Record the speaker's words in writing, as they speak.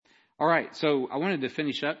All right, so I wanted to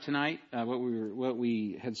finish up tonight what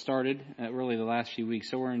we had started really the last few weeks.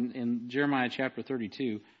 So we're in Jeremiah chapter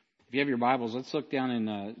 32. If you have your Bibles, let's look down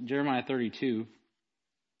in Jeremiah 32.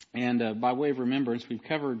 And by way of remembrance, we've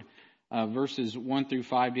covered verses 1 through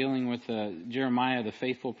 5 dealing with Jeremiah, the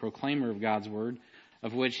faithful proclaimer of God's word,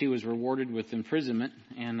 of which he was rewarded with imprisonment.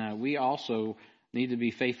 And we also need to be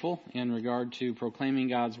faithful in regard to proclaiming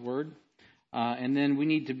God's word. And then we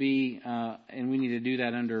need to do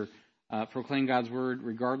that under proclaim God's word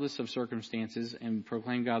regardless of circumstances and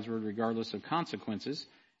proclaim God's word regardless of consequences,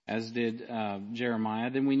 as did Jeremiah.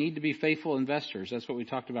 Then we need to be faithful investors. That's what we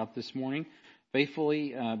talked about this morning. Be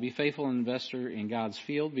faithful investor in God's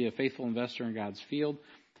field. Be a faithful investor in God's field.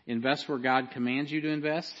 Invest where God commands you to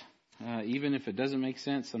invest, even if it doesn't make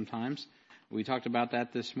sense sometimes. We talked about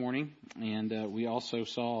that this morning, and we also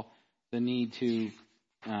saw the need to.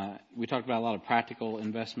 We talked about a lot of practical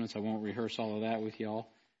investments. I won't rehearse all of that with y'all.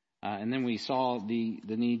 And then we saw the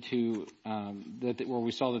need to where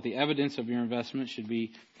we saw that the evidence of your investment should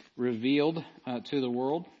be revealed to the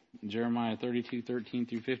world. In Jeremiah 32:13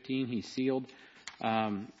 through 15, he sealed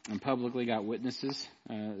and publicly got witnesses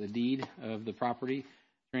the deed of the property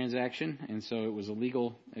transaction, and so it was a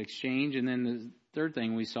legal exchange. And then the third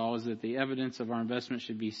thing we saw is that the evidence of our investment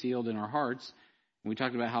should be sealed in our hearts. And we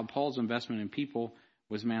talked about how Paul's investment in people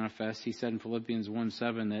was manifest. He said in Philippians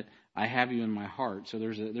 1:7 that I have you in my heart. So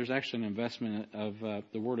there's actually an investment of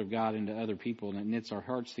the Word of God into other people, and it knits our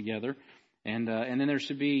hearts together. And then there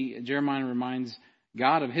should be, Jeremiah reminds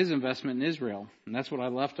God of his investment in Israel. And that's what I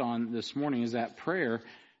left on this morning, is that prayer,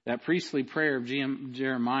 that priestly prayer of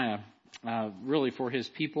Jeremiah, really for his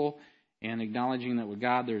people, and acknowledging that with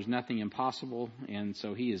God there's nothing impossible. And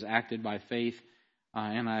so he has acted by faith.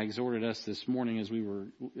 And I exhorted us this morning as we were,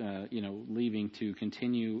 leaving, to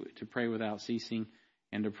continue to pray without ceasing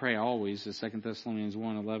and to pray always, as 2 Thessalonians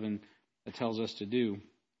 1:11 tells us to do,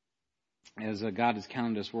 as God has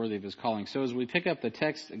counted us worthy of his calling. So as we pick up the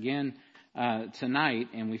text again tonight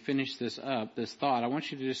and we finish this thought, I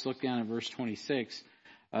want you to just look down at verse 26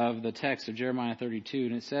 of the text of Jeremiah 32.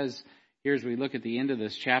 And it says, here as we look at the end of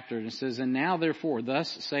this chapter, and it says, and now therefore, thus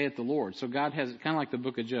saith the Lord. So God has, kind of like the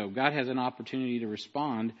book of Job, God has an opportunity to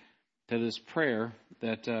respond to this prayer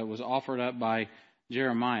that was offered up by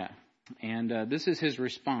Jeremiah. And this is his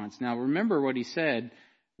response. Now remember what he said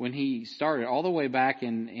when he started, all the way back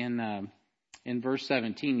in verse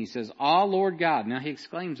 17. He says, Ah, Lord God. Now he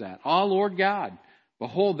exclaims that. Ah, Lord God,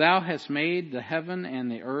 behold, thou hast made the heaven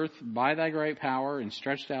and the earth by thy great power and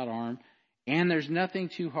stretched out arm, and there's nothing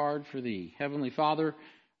too hard for thee. Heavenly Father,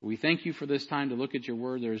 we thank you for this time to look at your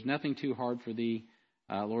word. There is nothing too hard for thee.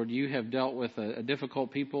 Lord, you have dealt with a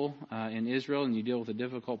difficult people in Israel, and you deal with a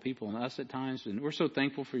difficult people in us at times. And we're so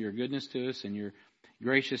thankful for your goodness to us and your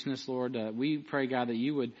graciousness, Lord. We pray, God, that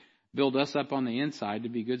you would build us up on the inside to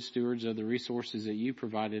be good stewards of the resources that you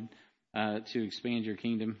provided to expand your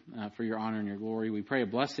kingdom for your honor and your glory. We pray a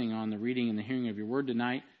blessing on the reading and the hearing of your word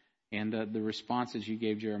tonight, and the responses you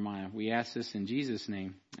gave Jeremiah. We ask this in Jesus'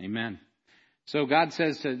 name. Amen. So God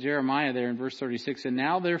says to Jeremiah there in verse 36, and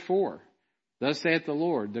now therefore, thus saith the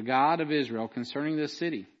Lord, the God of Israel, concerning this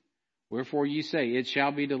city, wherefore you say, it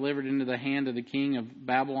shall be delivered into the hand of the king of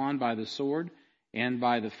Babylon by the sword, and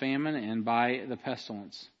by the famine, and by the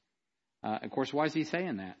pestilence. Of course, why is he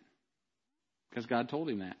saying that? Because God told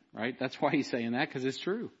him that, right? That's why he's saying that, because it's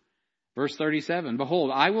true. Verse 37,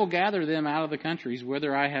 behold, I will gather them out of the countries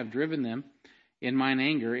whither I have driven them in mine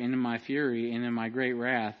anger, and in my fury, and in my great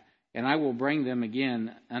wrath, and I will bring them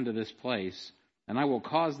again unto this place, and I will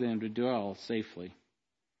cause them to dwell safely.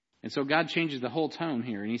 And so God changes the whole tone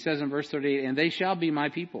here. And he says in verse 38, and they shall be my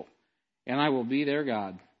people, and I will be their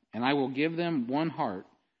God, and I will give them one heart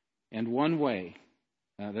and one way,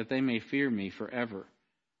 that they may fear me forever,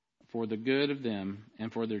 for the good of them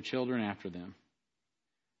and for their children after them.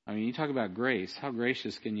 I mean, you talk about grace. How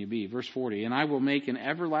gracious can you be? Verse 40, and I will make an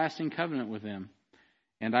everlasting covenant with them,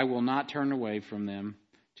 and I will not turn away from them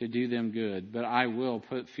to do them good, but I will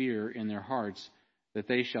put fear in their hearts, that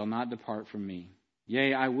they shall not depart from me.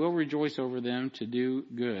 Yea, I will rejoice over them to do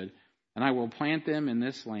good, and I will plant them in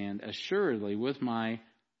this land assuredly with my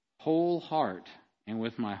whole heart and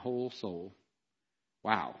with my whole soul.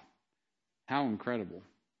 Wow. How incredible.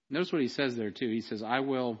 Notice what he says there too. He says, I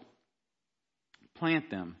will plant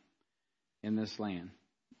them in this land.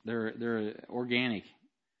 They're organic,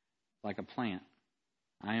 like a plant.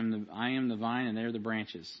 I am the vine, and they're the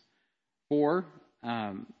branches. For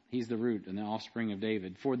he's the root and the offspring of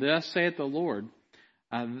David. For thus saith the Lord,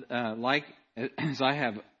 like as I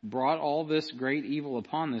have brought all this great evil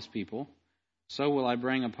upon this people, so will I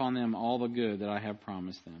bring upon them all the good that I have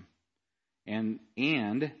promised them. And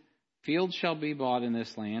Fields shall be bought in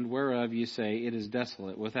this land, whereof you say, it is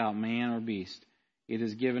desolate, without man or beast. It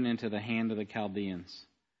is given into the hand of the Chaldeans.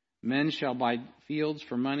 Men shall buy fields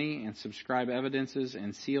for money, and subscribe evidences,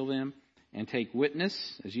 and seal them, and take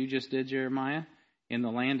witness, as you just did, Jeremiah, in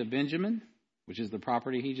the land of Benjamin, which is the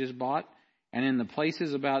property he just bought, and in the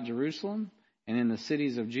places about Jerusalem, and in the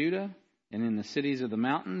cities of Judah, and in the cities of the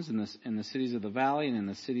mountains, and in the cities of the valley, and in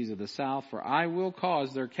the cities of the south. For I will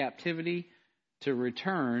cause their captivity to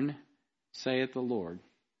return, saith the Lord.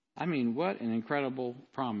 I mean, what an incredible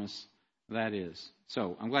promise that is.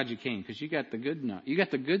 So I'm glad you came, because you got the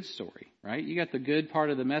good story, right? You got the good part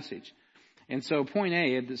of the message. And so point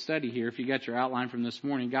A of the study here, if you got your outline from this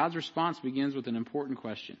morning, God's response begins with an important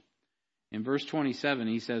question. In verse 27,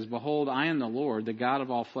 he says, Behold, I am the Lord, the God of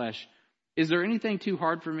all flesh. Is there anything too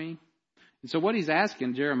hard for me? And so what he's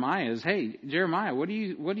asking Jeremiah is, hey, Jeremiah, what do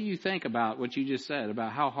you think about what you just said,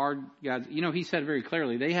 about how hard God's, he said very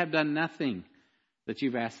clearly, they have done nothing that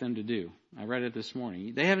you've asked them to do. I read it this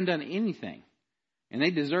morning. They haven't done anything, and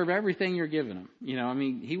they deserve everything you're giving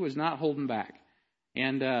them. He was not holding back.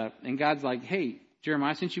 And God's like, hey,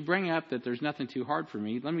 Jeremiah, since you bring up that there's nothing too hard for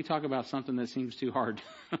me, let me talk about something that seems too hard.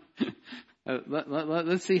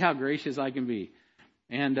 Let's see how gracious I can be.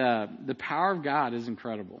 And the power of God is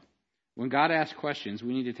incredible. When God asks questions,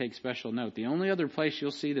 we need to take special note. The only other place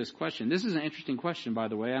you'll see this question, this is an interesting question, by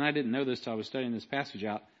the way, and I didn't know this till I was studying this passage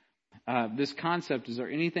out. This concept, is there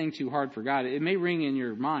anything too hard for God? It may ring in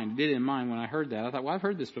your mind. It did in mine when I heard that. I thought, well, I've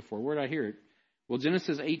heard this before. Where did I hear it? Well,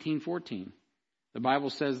 Genesis 18:14. The Bible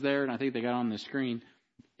says there, and I think they got on the screen,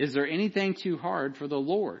 is there anything too hard for the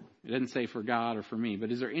Lord? It doesn't say for God or for me,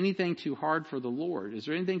 but is there anything too hard for the Lord? Is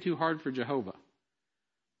there anything too hard for Jehovah?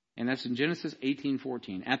 And that's in Genesis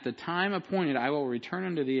 18:14. At the time appointed, I will return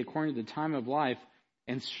unto thee according to the time of life,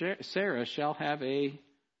 and Sarah shall have a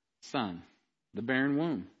son. The barren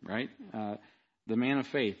womb, right? The man of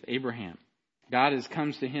faith, Abraham. God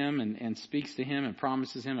comes to him and speaks to him and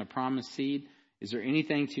promises him a promised seed. Is there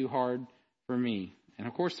anything too hard for me? And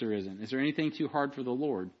of course there isn't. Is there anything too hard for the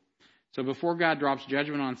Lord? So before God drops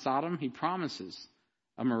judgment on Sodom, he promises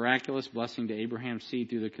a miraculous blessing to Abraham's seed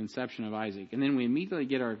through the conception of Isaac. And then we immediately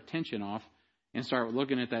get our attention off and start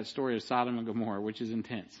looking at that story of Sodom and Gomorrah, which is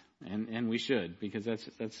intense. And we should, because that's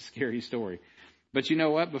a scary story. But you know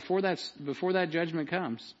what? Before that judgment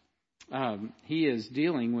comes, he is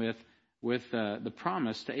dealing with the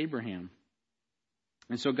promise to Abraham.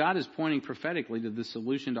 And so God is pointing prophetically to the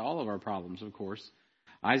solution to all of our problems, of course.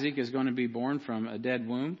 Isaac is going to be born from a dead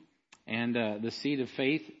womb, and the seed of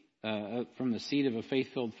faith, from the seed of a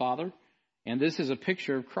faith-filled father. And this is a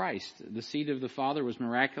picture of Christ. The seed of the Father was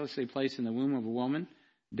miraculously placed in the womb of a woman,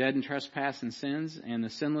 dead in trespass and sins, and the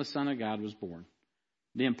sinless Son of God was born.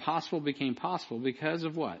 The impossible became possible because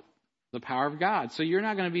of what? The power of God. So you're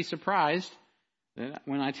not going to be surprised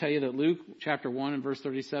when I tell you that Luke chapter 1 and verse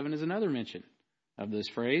 37 is another mention of this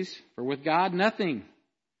phrase. For with God nothing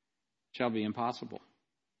shall be impossible.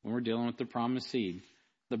 When we're dealing with the promised seed.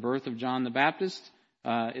 The birth of John the Baptist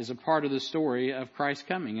is a part of the story of Christ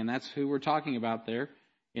coming. And that's who we're talking about there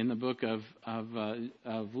in the book of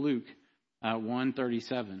Luke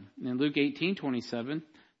 1:37. In Luke 18:27,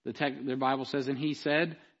 the Bible says, and he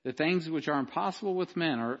said, the things which are impossible with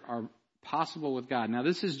men are possible with God. Now,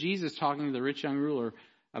 this is Jesus talking to the rich young ruler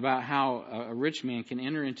about how a rich man can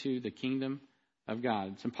enter into the kingdom of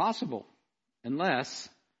God. It's impossible unless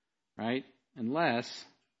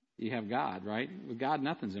you have God, right? With God,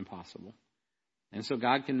 nothing's impossible. And so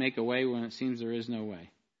God can make a way when it seems there is no way.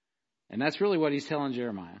 And that's really what he's telling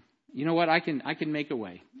Jeremiah. You know what? I can make a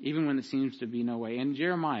way, even when it seems to be no way. And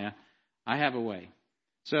Jeremiah, I have a way.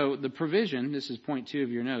 So the provision, this is point 2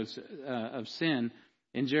 of your notes, of sin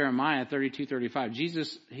in Jeremiah 32:35.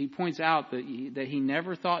 Jesus, he points out that he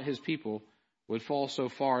never thought his people would fall so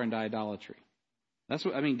far into idolatry.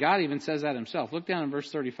 God even says that himself. Look down in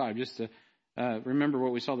verse 35 just to remember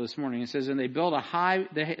what we saw this morning. It says, and they built high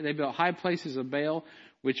places of Baal,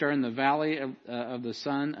 which are in the valley of the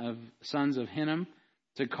sons of Hinnom,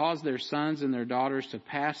 to cause their sons and their daughters to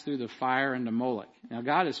pass through the fire into Moloch. Now,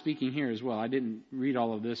 God is speaking here as well. I didn't read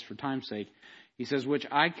all of this for time's sake. He says, which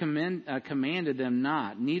I commanded them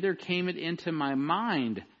not, neither came it into my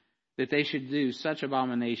mind that they should do such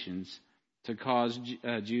abominations to cause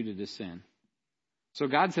Judah to sin. So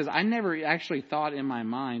God says, I never actually thought in my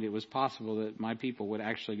mind it was possible that my people would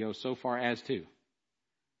actually go so far as to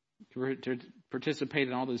participate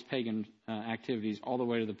in all those pagan activities all the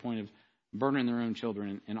way to the point of burning their own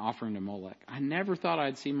children and offering to Molech. I never thought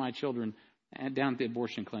I'd see my children down at the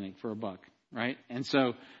abortion clinic for $1, right? And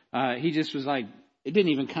so he just was like, it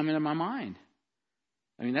didn't even come into my mind.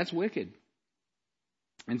 I mean, that's wicked.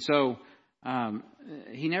 And so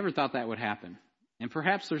he never thought that would happen. And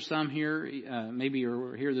perhaps there's some here, maybe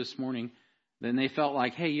you're here this morning, then they felt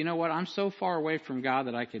like, hey, you know what? I'm so far away from God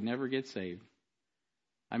that I could never get saved.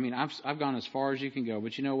 I mean, I've gone as far as you can go,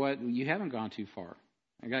 but you know what? You haven't gone too far.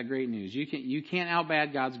 I got great news. You can't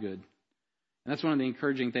outbad God's good. And that's one of the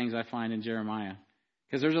encouraging things I find in Jeremiah.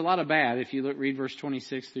 Because there's a lot of bad. If you read verse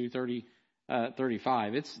 26 through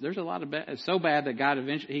 35, there's a lot of bad. It's so bad that God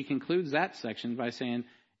eventually, he concludes that section by saying,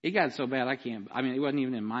 it got so bad it wasn't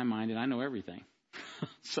even in my mind and I know everything.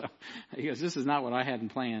 So he goes, this is not what I had in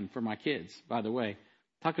plan for my kids, by the way.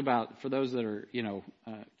 Talk about, for those that are,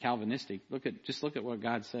 Calvinistic, look at what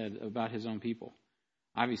God said about his own people.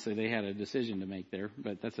 Obviously they had a decision to make there,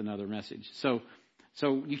 but that's another message. So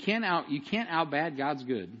you can't outbad God's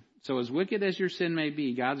good. So as wicked as your sin may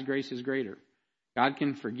be, God's grace is greater. God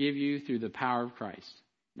can forgive you through the power of Christ.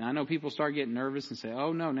 Now I know people start getting nervous and say,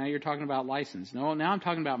 oh no, now you're talking about license. No, now I'm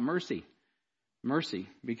talking about mercy. Mercy,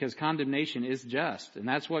 because condemnation is just. And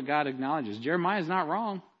that's what God acknowledges. Jeremiah is not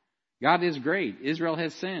wrong. God is great. Israel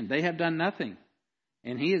has sinned. They have done nothing.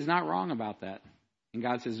 And he is not wrong about that. And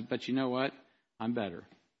God says, but you know what? I'm better.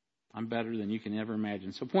 I'm better than you can ever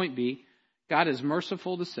imagine. So point B, God is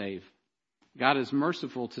merciful to save. God is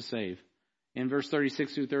merciful to save. In verse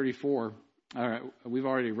 36 through 34, we've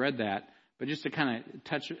already read that. But just to kind of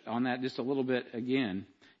touch on that just a little bit again,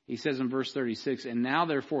 he says in verse 36, and now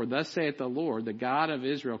therefore, thus saith the Lord, the God of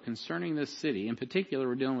Israel, concerning this city. In particular,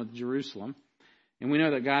 we're dealing with Jerusalem. And we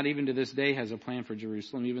know that God, even to this day, has a plan for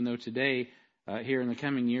Jerusalem, even though today, here in the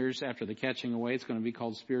coming years, after the catching away, it's going to be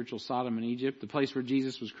called spiritual Sodom in Egypt, the place where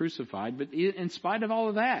Jesus was crucified. But in spite of all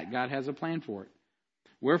of that, God has a plan for it.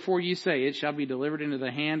 Wherefore you say, it shall be delivered into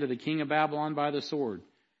the hand of the king of Babylon by the sword,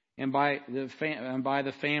 and by the famine,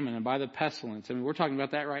 and by the pestilence. I mean, we're talking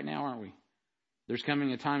about that right now, aren't we? There's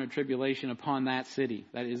coming a time of tribulation upon that city.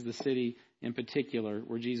 That is the city in particular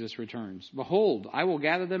where Jesus returns. Behold, I will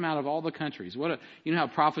gather them out of all the countries. You know how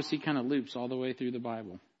prophecy kind of loops all the way through the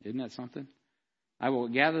Bible. Isn't that something? I will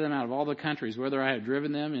gather them out of all the countries, whether I have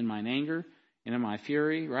driven them in mine anger and in my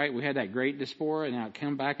fury, right? We had that great diaspora, and now it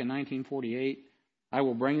came back in 1948. I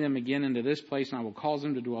will bring them again into this place, and I will cause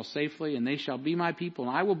them to dwell safely, and they shall be my people,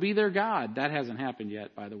 and I will be their God. That hasn't happened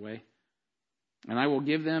yet, by the way. And I will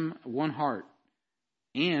give them one heart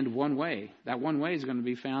and one way. That one way is going to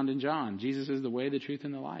be found in John. Jesus is the way, the truth,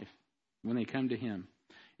 and the life when they come to him.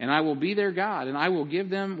 And I will be their God, and I will give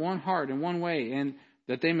them one heart and one way, and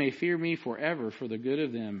that they may fear me forever for the good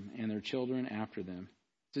of them and their children after them.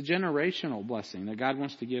 It's a generational blessing that God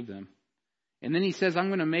wants to give them. And then he says, I'm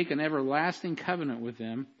going to make an everlasting covenant with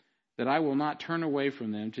them, that I will not turn away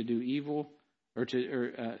from them to do evil, or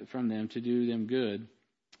from them to do them good.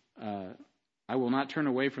 I will not turn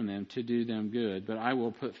away from them to do them good, but I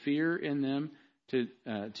will put fear in them to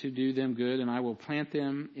do them good, and I will plant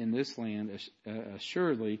them in this land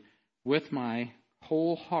assuredly with my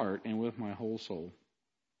whole heart and with my whole soul.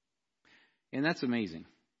 And that's amazing.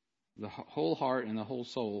 The whole heart and the whole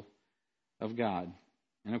soul of God.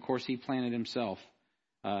 And of course, he planted himself,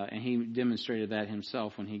 and he demonstrated that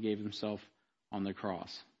himself when he gave himself on the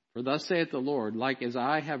cross. For thus saith the Lord, like as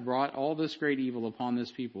I have brought all this great evil upon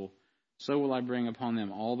this people, so will I bring upon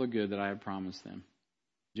them all the good that I have promised them.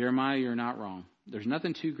 Jeremiah, you're not wrong. There's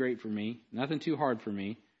nothing too great for me, nothing too hard for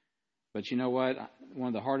me. But you know what? One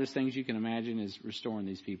of the hardest things you can imagine is restoring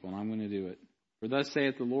these people, and I'm going to do it. For thus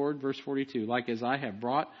saith the Lord, verse 42, like as I have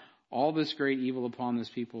brought all this great evil upon this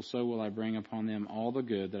people, so will I bring upon them all the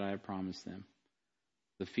good that I have promised them.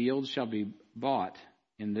 The fields shall be bought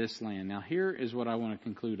in this land. Now here is what I want to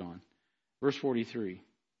conclude on. Verse 43.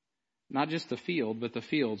 Not just the field, but the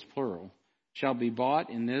fields, plural, shall be bought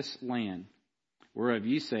in this land. Whereof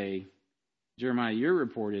you say, Jeremiah, your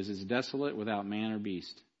report is desolate without man or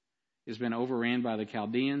beast. It's been overran by the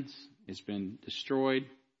Chaldeans. It's been destroyed.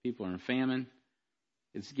 People are in famine.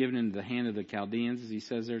 It's given into the hand of the Chaldeans, as he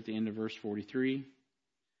says there at the end of verse 43.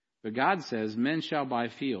 But God says, men shall buy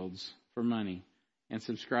fields for money and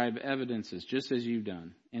subscribe evidences, just as you've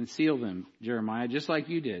done, and seal them, Jeremiah, just like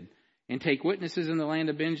you did, and take witnesses in the land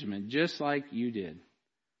of Benjamin, just like you did.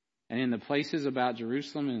 And in the places about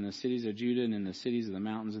Jerusalem, and in the cities of Judah, and in the cities of the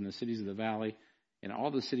mountains, and the cities of the valley, and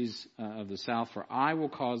all the cities of the south, for I will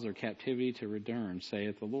cause their captivity to return,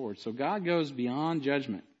 saith the Lord. So God goes beyond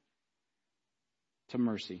judgment to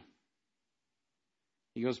mercy.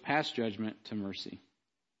 He goes past judgment to mercy.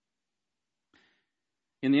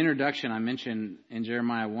 In the introduction, I mentioned in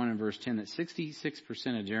Jeremiah 1 and verse 10 that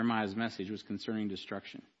 66% of Jeremiah's message was concerning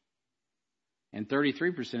destruction. And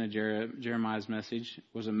 33% of Jeremiah's message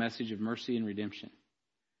was a message of mercy and redemption.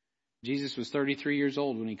 Jesus was 33 years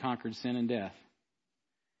old when he conquered sin and death.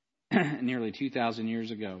 nearly 2,000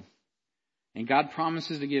 years ago. And God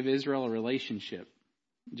promises to give Israel a relationship.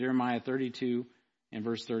 Jeremiah 32 and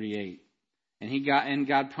verse 38. And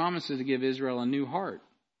God promises to give Israel a new heart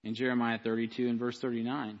in Jeremiah 32 and verse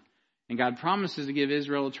 39. And God promises to give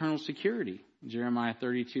Israel eternal security in Jeremiah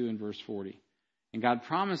 32 and verse 40. And God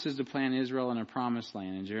promises to plant Israel in a promised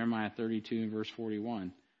land in Jeremiah 32 and verse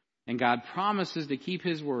 41. And God promises to keep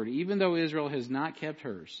his word, even though Israel has not kept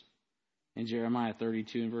hers, in Jeremiah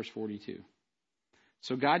 32 and verse 42.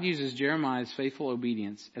 So God uses Jeremiah's faithful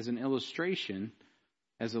obedience as an illustration,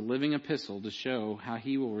 as a living epistle, to show how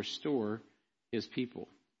he will restore his people.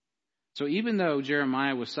 So even though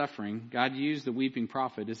Jeremiah was suffering, God used the weeping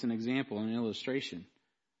prophet as an example and an illustration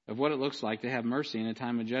of what it looks like to have mercy in a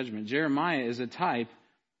time of judgment. Jeremiah is a type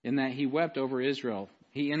in that he wept over Israel.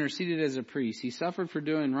 He interceded as a priest. He suffered for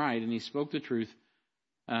doing right, and he spoke the truth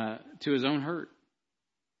to his own hurt.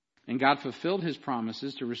 And God fulfilled his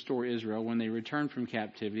promises to restore Israel when they returned from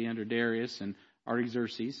captivity under Darius and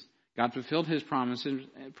Artaxerxes. God fulfilled his promise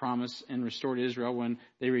and restored Israel when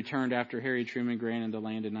they returned after Harry Truman granted the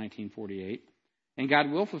land in 1948. And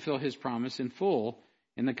God will fulfill his promise in full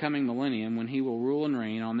in the coming millennium when he will rule and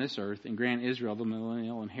reign on this earth and grant Israel the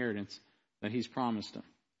millennial inheritance that he's promised them.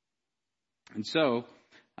 And so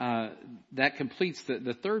that completes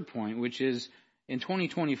the third point, which is in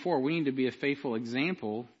 2024, we need to be a faithful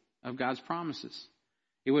example of God's promises.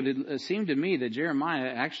 It would seem to me that Jeremiah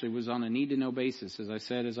actually was on a need-to-know basis, as I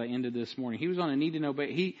said as I ended this morning. He was on a need-to-know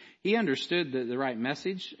basis. He understood the right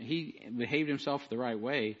message. He behaved himself the right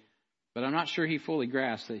way. But I'm not sure he fully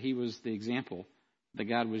grasped that he was the example that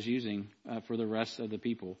God was using for the rest of the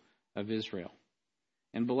people of Israel.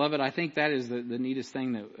 And beloved, I think that is the neatest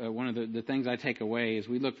thing, that one of the things I take away as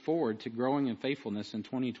we look forward to growing in faithfulness in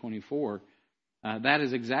 2024. That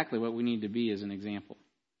is exactly what we need to be as an example.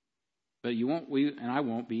 But you won't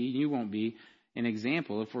be an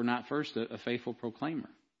example if we're not first a faithful proclaimer,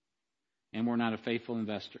 and we're not a faithful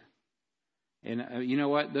investor. And you know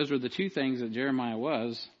what? Those were the two things that Jeremiah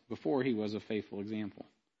was before he was a faithful example.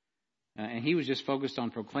 And he was just focused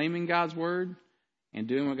on proclaiming God's word and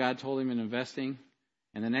doing what God told him and investing.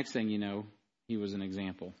 And the next thing you know, he was an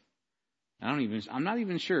example. I'm not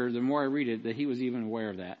even sure, the more I read it, that he was even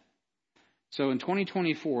aware of that. So in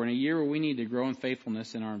 2024, in a year where we need to grow in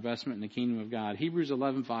faithfulness in our investment in the kingdom of God, Hebrews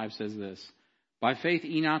 11:5 says this: By faith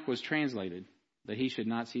Enoch was translated, that he should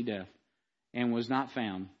not see death, and was not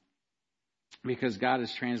found, because God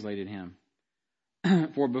has translated him.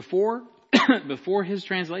 For before his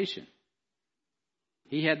translation,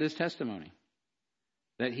 he had this testimony,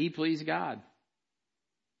 that he pleased God.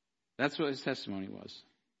 That's what his testimony was.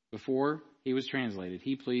 Before he was translated,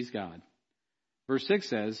 he pleased God. Verse 6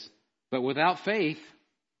 says, but without faith,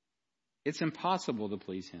 it's impossible to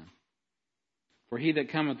please him. For he that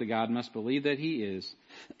cometh to God must believe that he is,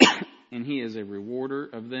 and he is a rewarder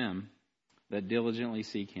of them that diligently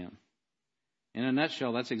seek him. In a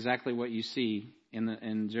nutshell, that's exactly what you see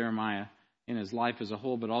in Jeremiah, in his life as a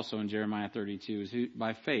whole, but also in Jeremiah 32.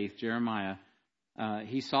 By faith, Jeremiah,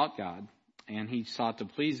 he sought God, and he sought to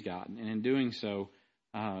please God. And in doing so,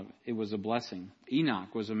 it was a blessing.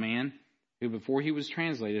 Enoch was a man who, before he was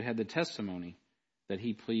translated, had the testimony that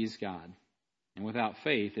he pleased God. And without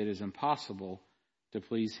faith, it is impossible to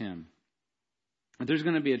please him. But there's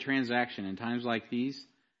going to be a transaction in times like these.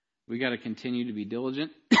 We got to continue to be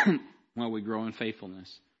diligent while we grow in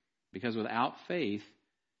faithfulness. Because without faith,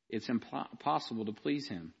 it's impossible to please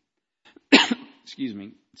him. Excuse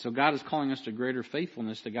me. So God is calling us to greater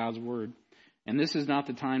faithfulness to God's word. And this is not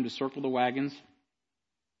the time to circle the wagons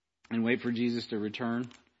and wait for Jesus to return,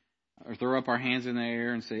 or throw up our hands in the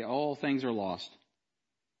air and say, all things are lost.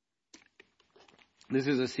 This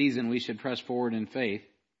is a season we should press forward in faith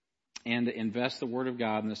and invest the word of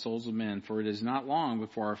God in the souls of men, for it is not long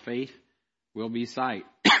before our faith will be sight.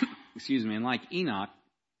 Excuse me. And like Enoch,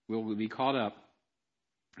 we'll be caught up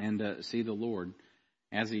and see the Lord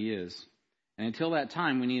as he is. And until that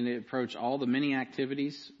time, we need to approach all the many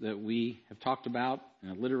activities that we have talked about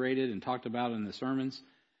and alliterated and talked about in the sermons,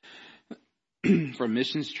 from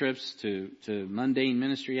missions trips to mundane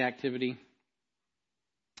ministry activity.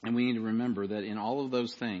 And we need to remember that in all of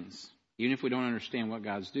those things, even if we don't understand what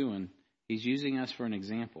God's doing, he's using us for an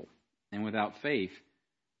example. And without faith,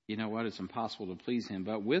 you know what? It's impossible to please him.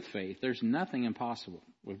 But with faith, there's nothing impossible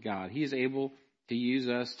with God. He is able to use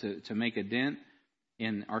us to make a dent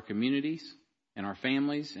in our communities, in our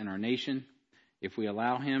families, in our nation, if we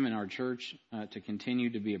allow him in our church to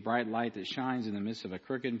continue to be a bright light that shines in the midst of a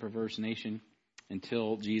crooked and perverse nation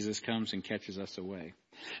until Jesus comes and catches us away.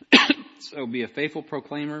 So be a faithful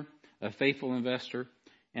proclaimer, a faithful investor,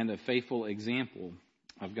 and a faithful example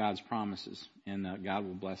of God's promises, and God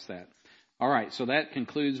will bless that. All right, so that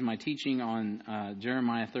concludes my teaching on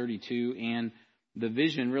Jeremiah 32 and the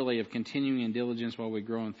vision really of continuing in diligence while we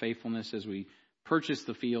grow in faithfulness as we purchase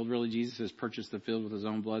the field. Really, Jesus has purchased the field with his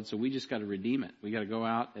own blood, so we just got to redeem it. We got to go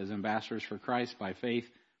out as ambassadors for Christ by faith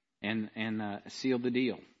and seal the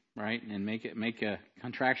deal, right? And make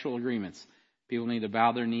contractual agreements. People need to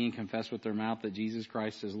bow their knee and confess with their mouth that Jesus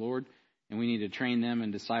Christ is Lord, and we need to train them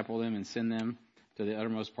and disciple them and send them to the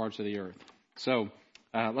uttermost parts of the earth. So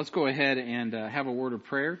let's go ahead and have a word of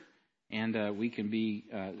prayer, and we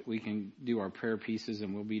can do our prayer pieces,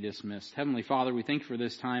 and we'll be dismissed. Heavenly Father, we thank you for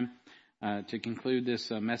this time to conclude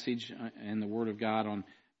this message in the Word of God on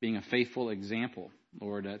being a faithful example.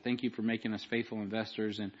 Lord, thank you for making us faithful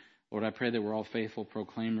investors, and Lord, I pray that we're all faithful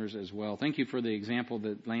proclaimers as well. Thank you for the example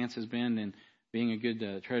that Lance has been in being a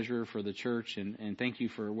good treasurer for the church, and thank you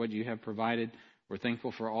for what you have provided. We're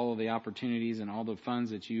thankful for all of the opportunities and all the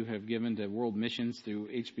funds that you have given to world missions through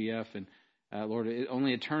HBF. And Lord,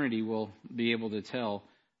 only eternity will be able to tell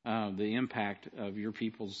the impact of your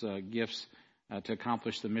people's gifts to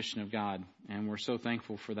accomplish the mission of God. And we're so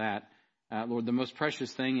thankful for that. Lord, the most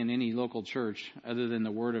precious thing in any local church, other than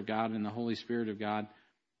the Word of God and the Holy Spirit of God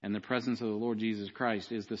and the presence of the Lord Jesus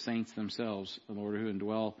Christ, is the saints themselves, the Lord, who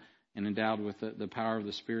indwell and endowed with the power of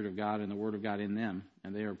the Spirit of God and the Word of God in them.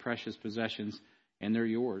 And they are precious possessions, and they're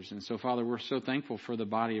yours. And so, Father, we're so thankful for the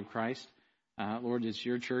body of Christ. Lord, it's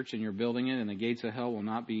your church, and you're building it, and the gates of hell will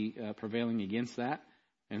not be prevailing against that.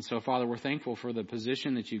 And so, Father, we're thankful for the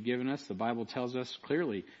position that you've given us. The Bible tells us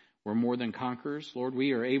clearly we're more than conquerors. Lord,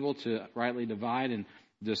 we are able to rightly divide and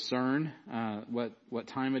discern what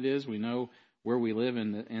time it is. We know where we live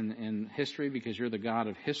in history because you're the God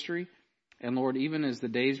of history. And Lord, even as the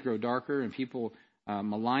days grow darker and people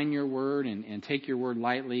malign your word and take your word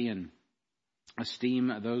lightly and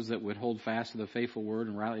esteem those that would hold fast to the faithful word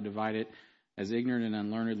and rightly divide it as ignorant and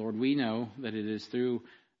unlearned, Lord, we know that it is through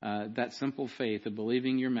that simple faith of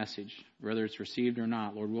believing your message, whether it's received or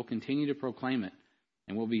not. Lord, we'll continue to proclaim it,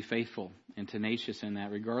 and we'll be faithful and tenacious in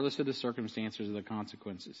that, regardless of the circumstances or the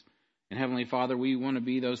consequences. And Heavenly Father, we want to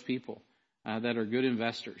be those people that are good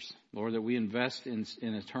investors, Lord, that we invest in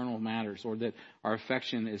eternal matters, Lord, that our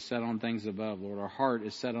affection is set on things above, Lord, our heart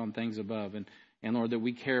is set on things above, and Lord, that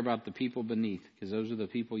we care about the people beneath, because those are the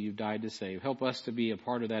people you've died to save. Help us to be a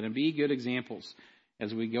part of that and be good examples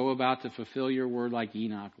as we go about to fulfill your word like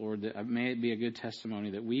Enoch, Lord, that may it be a good testimony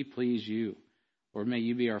that we please you. Lord, may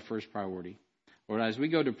you be our first priority. Lord, as we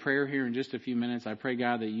go to prayer here in just a few minutes, I pray,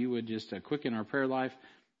 God, that you would just quicken our prayer life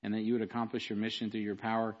and that you would accomplish your mission through your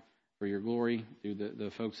power, for your glory, through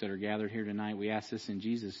the folks that are gathered here tonight. We ask this in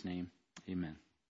Jesus' name. Amen.